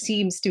get, there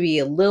seems to be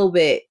a little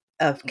bit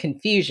of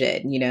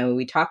confusion.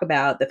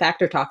 The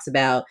factor talks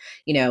about,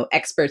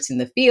 experts in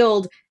the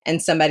field,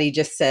 and somebody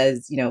just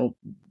says,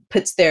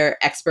 puts their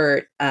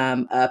expert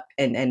up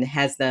and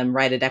has them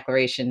write a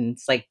declaration.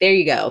 It's like, there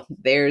you go.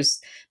 There's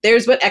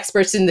what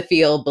experts in the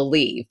field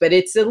believe, but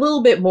it's a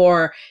little bit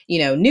more,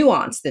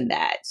 nuanced than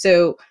that.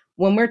 So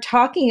when we're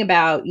talking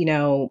about,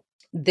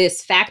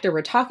 this factor,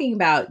 we're talking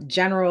about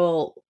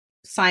general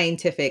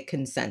scientific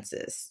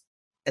consensus,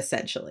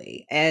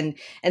 essentially. And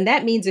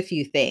that means a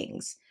few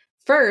things.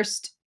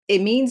 First, it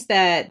means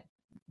that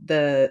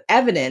the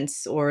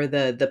evidence or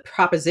the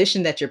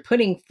proposition that you're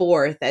putting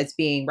forth as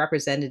being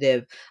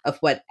representative of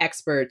what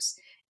experts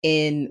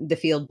in the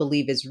field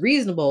believe is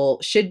reasonable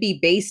should be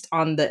based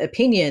on the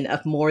opinion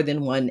of more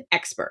than one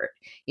expert.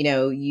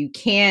 You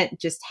can't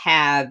just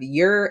have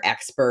your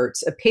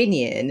expert's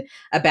opinion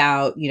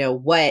about,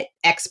 what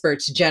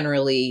experts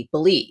generally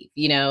believe.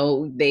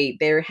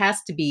 There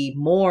has to be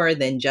more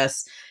than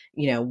just,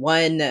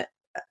 one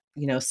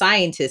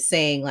scientists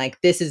saying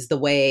like, this is the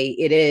way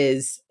it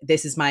is,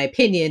 this is my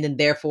opinion, and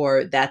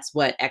therefore that's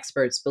what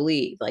experts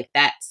believe. Like,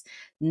 that's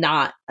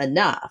not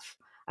enough.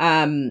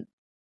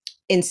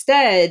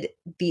 Instead,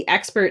 the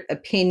expert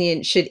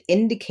opinion should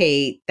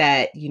indicate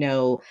that,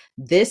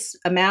 this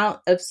amount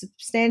of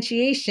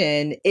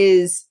substantiation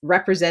is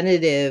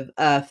representative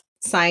of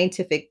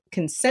scientific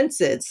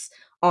consensus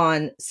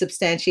on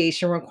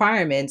substantiation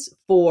requirements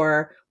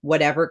for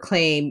whatever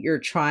claim you're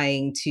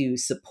trying to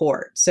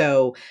support.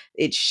 So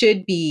it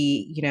should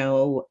be,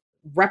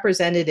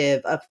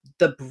 representative of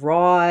the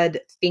broad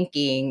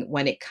thinking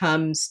when it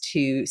comes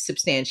to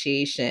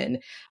substantiation,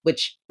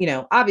 which,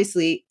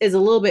 obviously is a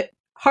little bit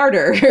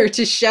harder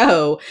to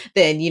show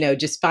than,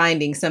 just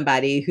finding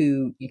somebody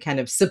who kind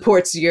of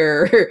supports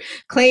your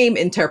claim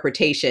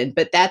interpretation.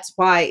 But that's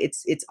why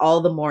it's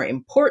all the more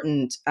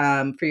important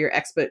for your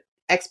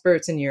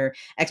experts and your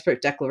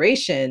expert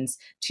declarations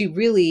to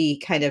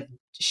really kind of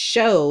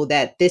show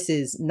that this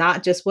is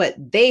not just what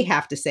they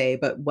have to say,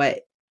 but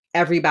what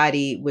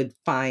everybody would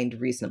find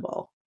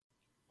reasonable.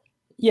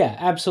 Yeah,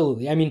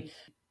 absolutely. I mean,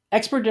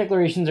 expert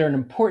declarations are an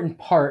important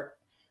part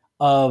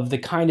of the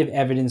kind of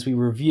evidence we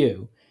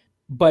review,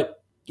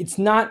 but it's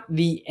not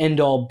the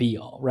end all be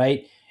all,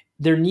 right?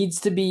 There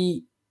needs to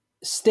be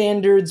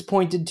standards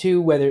pointed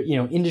to, whether,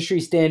 industry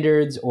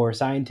standards or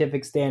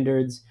scientific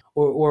standards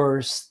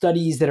or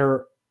studies that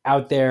are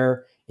out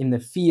there in the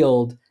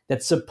field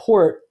that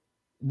support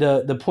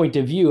the point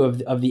of view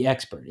of the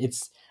expert.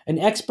 It's an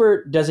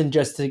expert doesn't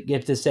just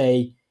get to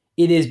say,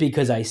 it is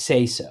because I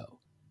say so.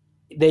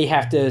 They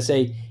have to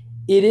say,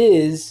 it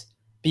is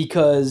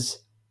because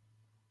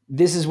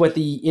this is what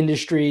the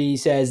industry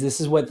says, this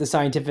is what the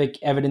scientific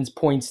evidence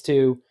points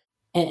to.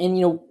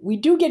 And we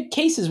do get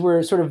cases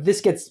where sort of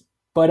this gets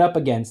butt up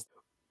against.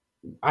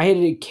 I had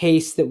a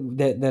case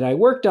that I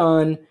worked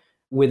on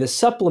with a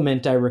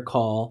supplement, I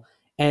recall,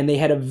 and they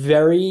had a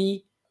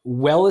very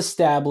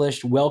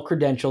well-established,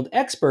 well-credentialed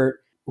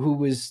expert who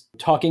was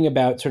talking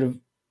about sort of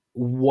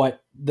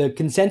what the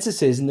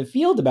consensus is in the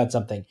field about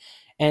something.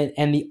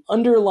 and the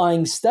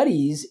underlying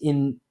studies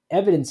in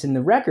evidence in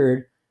the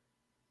record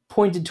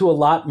pointed to a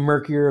lot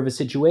murkier of a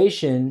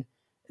situation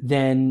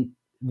than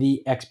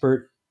the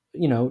expert,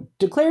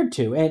 declared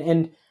to.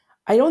 And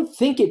I don't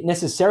think it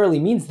necessarily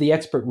means the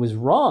expert was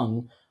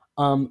wrong.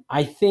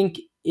 I think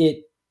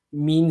it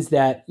means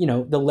that,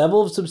 the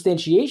level of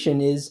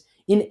substantiation is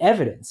in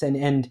evidence,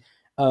 and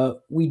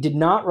we did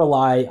not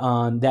rely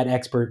on that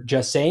expert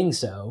just saying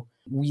so.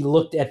 We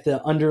looked at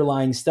the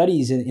underlying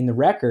studies in the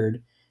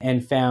record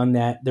and found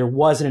that there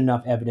wasn't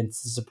enough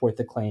evidence to support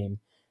the claim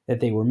that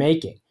they were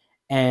making.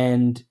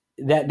 And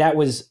that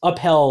was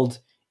upheld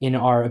in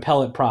our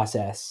appellate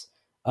process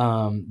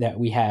that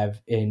we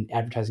have in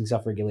advertising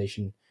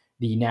self-regulation,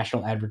 the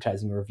National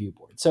Advertising Review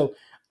Board. So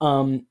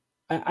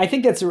I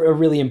think that's a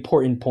really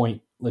important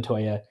point,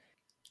 Latoya,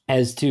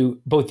 as to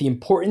both the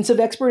importance of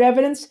expert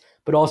evidence,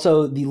 but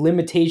also the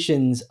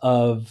limitations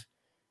of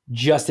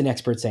just an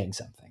expert saying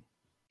something.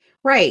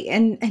 Right.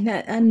 And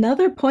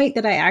another point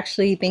that I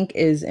actually think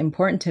is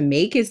important to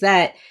make is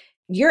that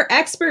your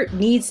expert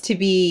needs to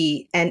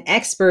be an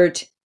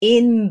expert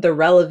in the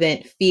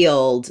relevant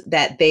field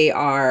that they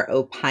are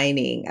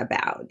opining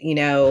about.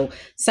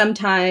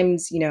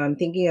 Sometimes, I'm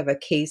thinking of a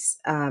case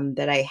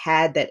that I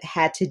had that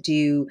had to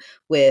do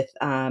with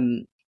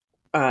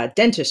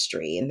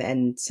dentistry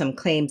and some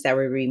claims that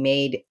were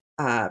remade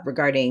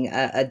regarding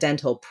a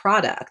dental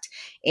product.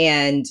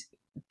 And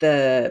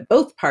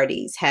both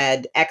parties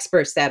had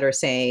experts that are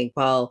saying,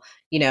 well,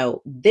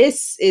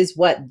 this is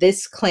what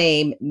this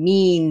claim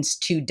means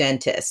to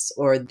dentists,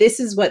 or this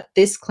is what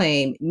this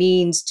claim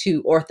means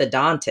to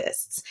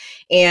orthodontists.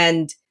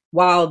 And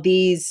while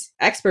these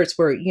experts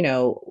were,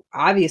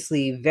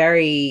 obviously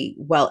very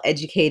well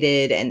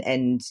educated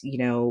and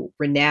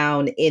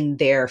renowned in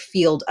their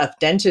field of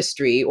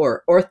dentistry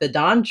or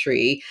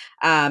orthodontry,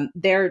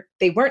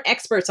 they weren't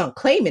experts on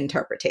claim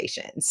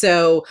interpretation.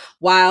 So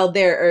while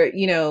there are,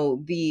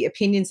 the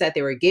opinions that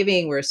they were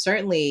giving were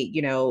certainly,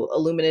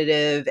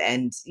 illuminative,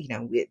 and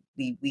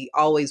we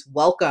always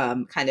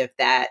welcome kind of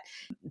that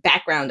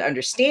background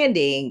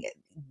understanding,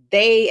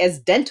 they, as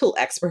dental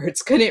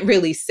experts, couldn't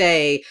really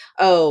say,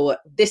 oh,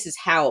 this is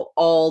how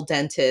all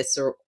dentists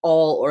or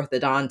all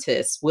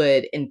orthodontists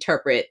would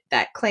interpret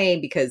that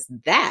claim, because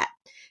that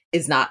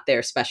is not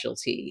their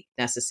specialty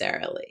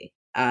necessarily.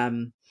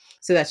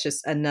 So that's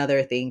just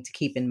another thing to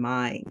keep in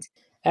mind.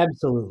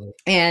 Absolutely.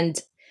 And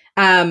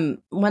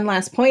one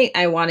last point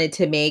I wanted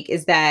to make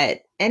is that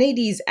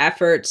NAD's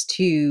efforts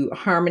to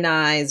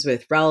harmonize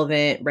with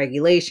relevant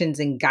regulations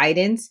and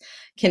guidance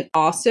can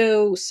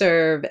also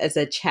serve as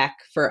a check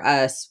for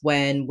us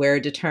when we're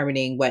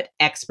determining what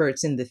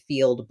experts in the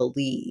field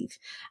believe.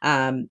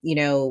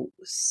 The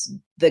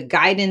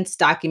guidance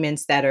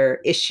documents that are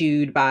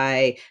issued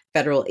by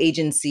federal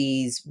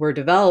agencies were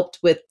developed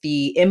with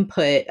the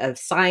input of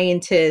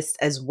scientists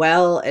as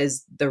well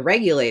as the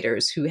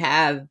regulators who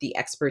have the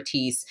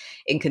expertise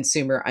in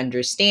consumer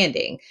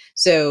understanding.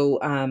 So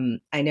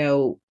I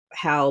know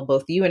how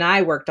both you and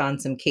I worked on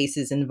some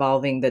cases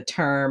involving the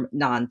term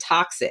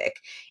non-toxic,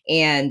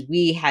 and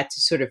we had to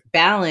sort of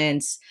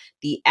balance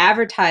the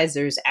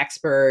advertiser's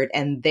expert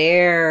and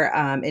their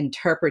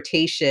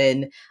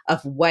interpretation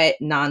of what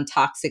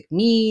non-toxic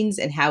means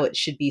and how it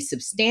should be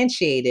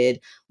substantiated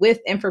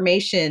with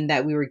information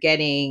that we were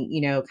getting,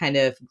 kind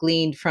of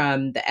gleaned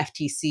from the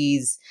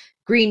FTC's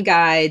green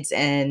guides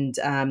and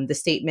the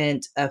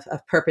statement of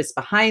purpose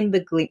behind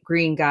the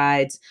green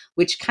guides,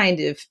 which kind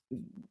of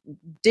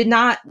did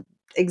not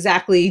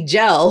exactly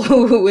gel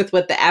with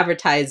what the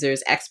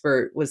advertiser's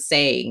expert was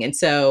saying. And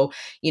so,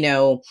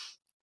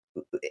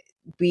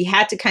 we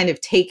had to kind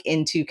of take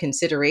into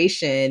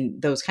consideration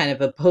those kind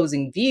of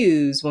opposing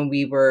views when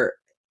we were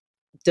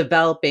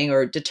developing,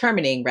 or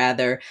determining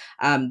rather,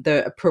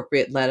 the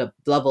appropriate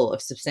level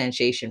of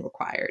substantiation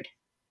required.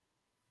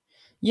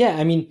 Yeah,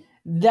 I mean,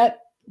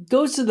 that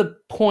goes to the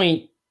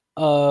point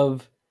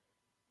of,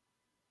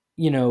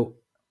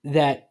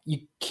 that you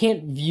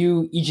can't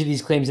view each of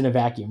these claims in a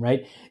vacuum,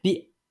 right?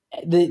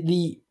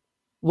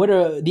 What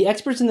the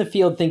experts in the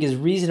field think is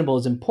reasonable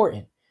is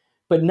important,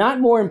 but not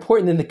more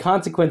important than the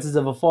consequences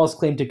of a false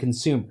claim to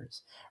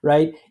consumers,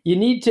 right? You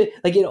need to,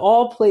 it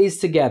all plays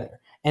together.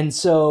 And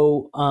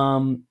so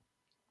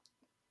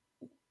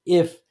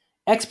if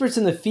experts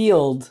in the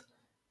field,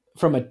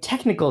 from a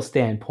technical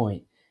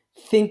standpoint,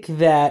 think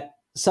that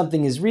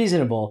something is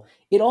reasonable,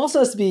 it also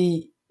has to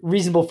be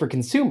reasonable for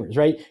consumers,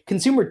 right?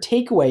 Consumer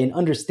takeaway and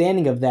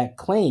understanding of that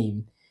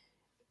claim,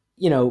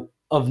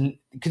 of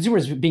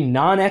consumers being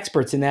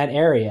non-experts in that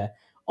area,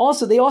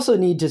 they also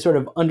need to sort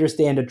of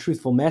understand a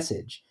truthful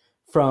message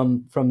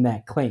from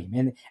that claim.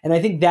 And I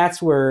think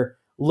that's where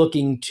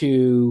looking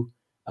to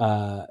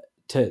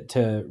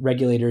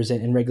regulators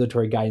and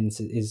regulatory guidance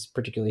is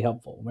particularly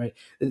helpful, right?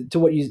 To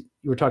what you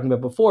were talking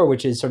about before,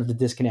 which is sort of the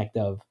disconnect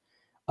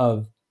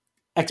of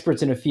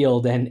experts in a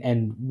field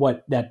and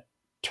what that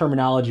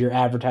terminology or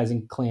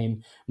advertising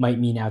claim might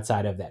mean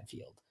outside of that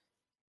field.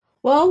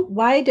 Well,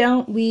 why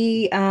don't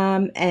we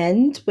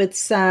end with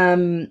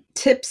some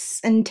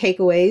tips and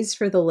takeaways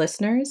for the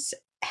listeners?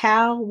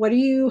 Hal, what are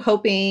you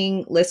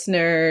hoping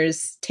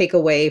listeners take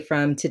away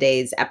from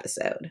today's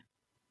episode?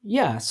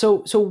 Yeah.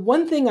 So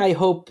one thing I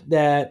hope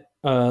that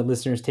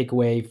listeners take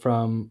away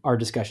from our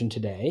discussion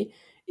today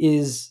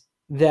is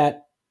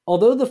that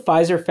although the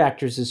Pfizer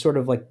factors is sort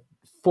of like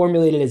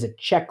formulated as a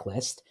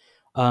checklist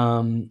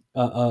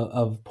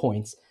of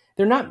points,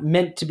 they're not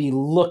meant to be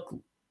looked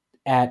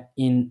at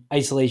in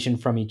isolation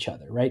from each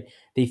other, right?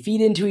 They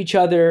feed into each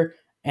other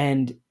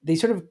and they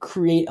sort of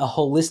create a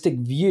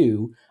holistic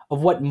view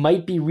of what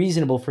might be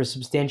reasonable for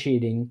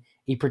substantiating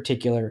a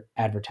particular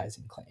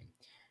advertising claim.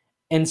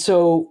 And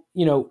so,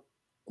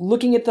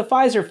 looking at the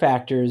Pfizer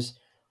factors,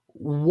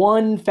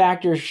 one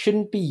factor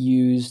shouldn't be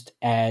used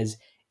as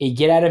a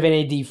get out of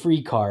NAD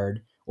free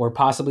card or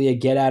possibly a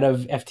get out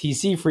of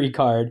FTC free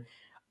card,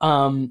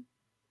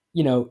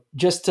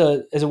 just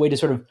as a way to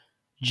sort of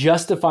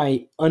justify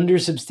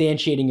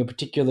undersubstantiating a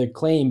particular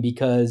claim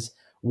because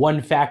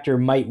one factor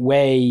might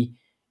weigh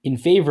in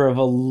favor of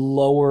a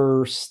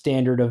lower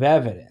standard of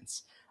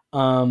evidence.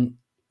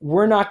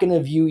 We're not going to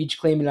view each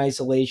claim in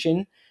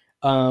isolation.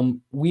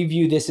 We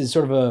view this as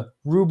sort of a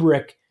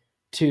rubric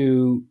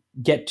to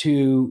get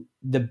to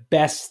the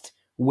best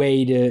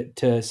way to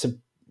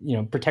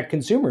protect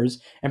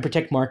consumers and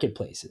protect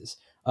marketplaces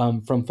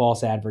from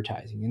false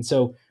advertising. And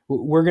so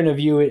we're going to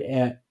view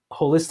it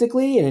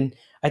holistically, and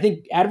I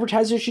think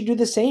advertisers should do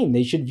the same.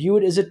 They should view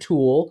it as a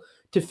tool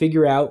to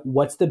figure out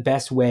what's the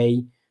best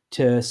way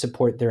to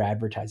support their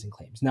advertising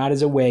claims, not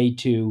as a way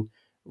to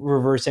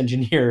reverse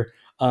engineer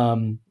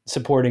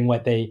supporting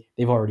what they've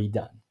already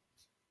done.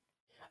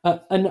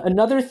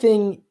 Another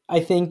thing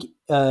I think,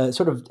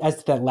 sort of as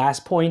to that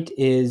last point,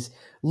 is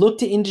look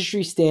to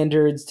industry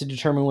standards to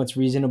determine what's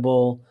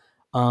reasonable.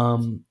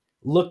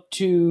 Look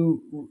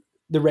to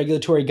the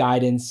regulatory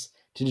guidance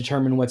to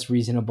determine what's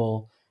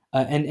reasonable,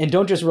 and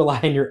don't just rely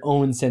on your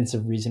own sense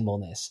of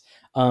reasonableness.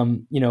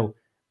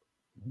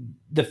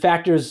 The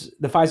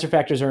Pfizer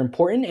factors are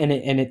important,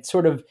 and it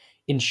sort of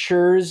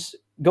ensures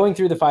going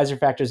through the Pfizer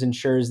factors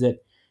ensures that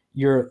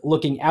you're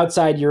looking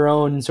outside your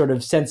own sort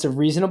of sense of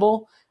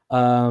reasonable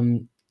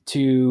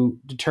to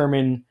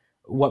determine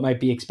what might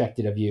be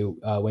expected of you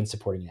when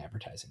supporting an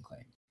advertising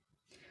claim.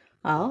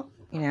 Well,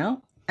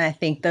 I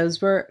think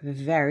those were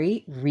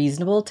very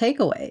reasonable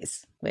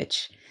takeaways,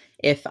 which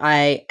if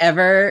I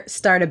ever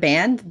start a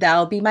band,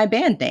 that'll be my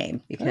band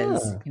name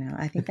because,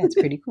 I think that's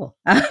pretty cool.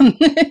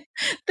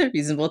 The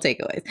reasonable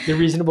takeaways. The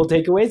reasonable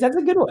takeaways, that's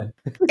a good one.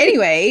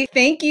 Anyway,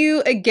 thank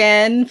you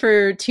again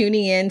for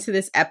tuning in to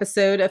this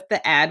episode of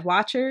The Ad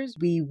Watchers.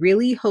 We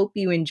really hope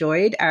you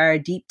enjoyed our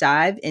deep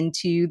dive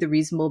into the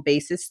reasonable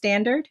basis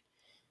standard.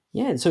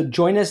 Yeah, and so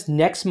join us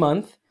next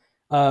month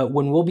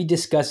when we'll be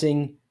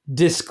discussing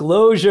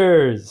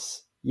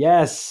disclosures.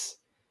 Yes,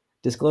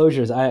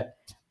 disclosures. I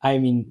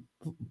mean,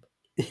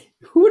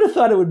 who would have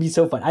thought it would be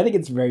so fun? I think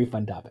it's a very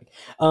fun topic.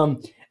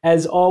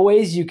 As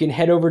always, you can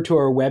head over to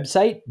our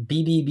website,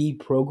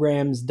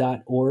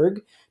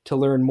 bbbprograms.org, to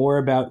learn more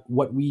about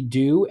what we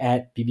do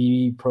at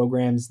BBB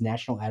Programs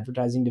National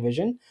Advertising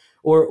Division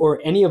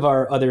or any of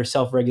our other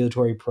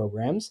self-regulatory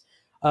programs.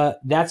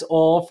 That's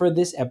all for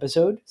this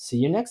episode. See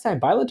you next time.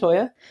 Bye,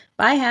 LaToya.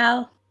 Bye,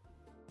 Hal.